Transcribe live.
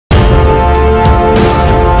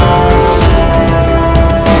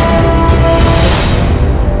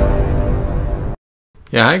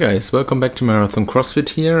Yeah, hi guys, welcome back to Marathon-Crossfit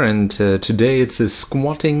here, and today it's a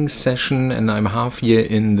squatting session and I'm half year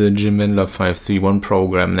in the Jim Wendler 531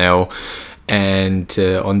 program now. And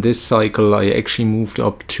on this cycle I actually moved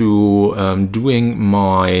up to doing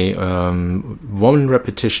my 1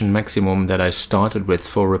 repetition maximum that I started with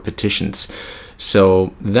 4 repetitions.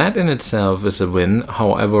 So that in itself is a win.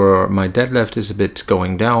 However, my deadlift is a bit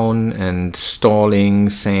going down and stalling,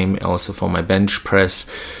 same also for my bench press.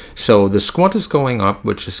 So the squat is going up,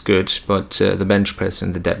 which is good, but the bench press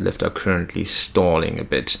and the deadlift are currently stalling a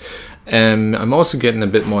bit. I'm also getting a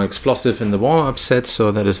bit more explosive in the warm-up sets,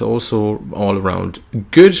 so that is also all around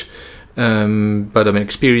good. But I'm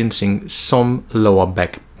experiencing some lower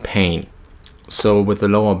back pain. So with the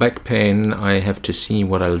lower back pain, I have to see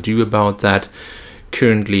what I'll do about that.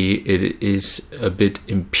 Currently, it is a bit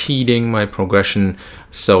impeding my progression,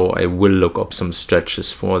 so I will look up some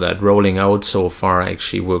stretches for that. Rolling out so far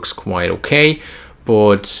actually works quite okay,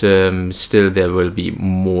 but still there will be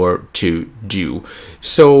more to do.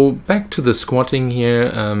 So back to the squatting here.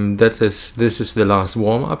 This is the last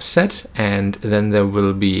warm-up set, and then there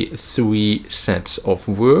will be 3 sets of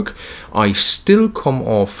work. I still come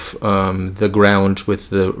off the ground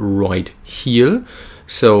with the right heel,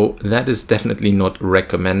 so that is definitely not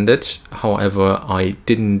recommended. However, I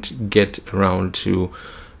didn't get around to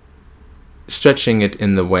stretching it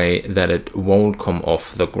in the way that it won't come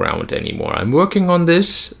off the ground anymore. I'm working on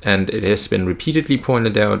this, and it has been repeatedly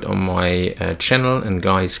pointed out on my channel, and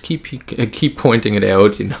guys keep pointing it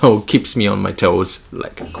out, you know, keeps me on my toes,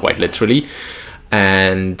 like quite literally.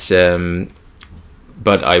 And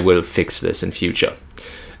but I will fix this in future.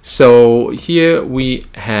 So here we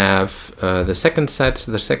have the second set,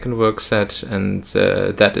 the second work set, and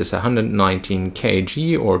that is 119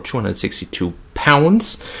 kg or 262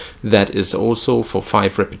 pounds. That is also for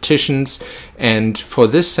 5 repetitions. And for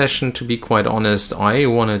this session, to be quite honest, I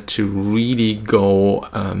wanted to really go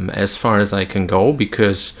as far as I can go,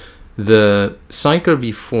 because the cycle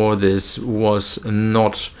before this was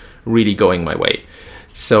not really going my way.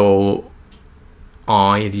 So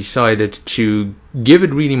I decided to give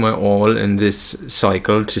it really my all in this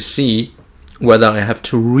cycle to see whether I have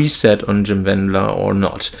to reset on Jim Wendler or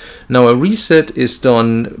not. Now, a reset is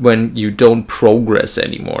done when you don't progress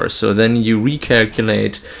anymore. So then you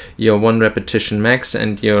recalculate your 1 repetition max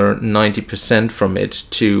and your 90% from it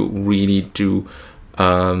to really do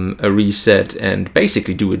a reset and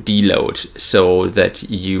basically do a deload so that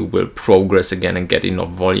you will progress again and get enough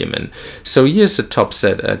volume in. So here's the top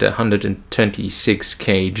set at 126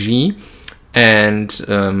 kg. And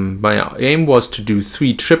my aim was to do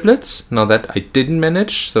 3 triplets. Now that I didn't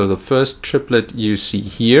manage. So the first triplet you see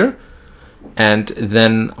here, and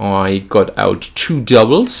then I got out 2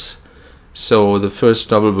 doubles. So the first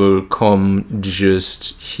double will come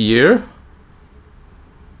just here.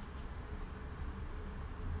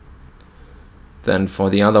 Then for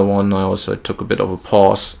the other one, I also took a bit of a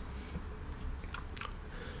pause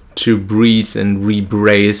to breathe and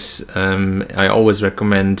re-brace. I always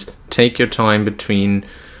recommend take your time between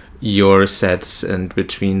your sets and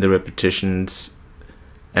between the repetitions.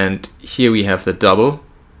 And here we have the double.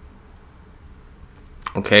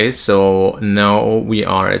 Okay, so now we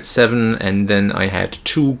are at 7, and then I had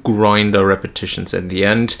 2 grinder repetitions at the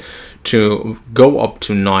end to go up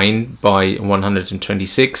to 9 by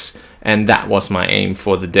 126, and that was my aim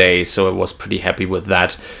for the day, so I was pretty happy with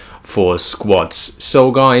that for squats.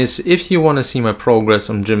 So guys, if you want to see my progress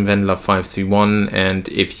on Jim Wendler 531, and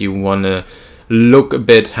if you want to look a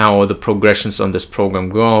bit how the progressions on this program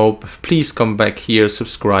go, please come back here,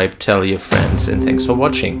 subscribe, tell your friends, and thanks for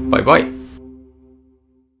watching. Bye bye.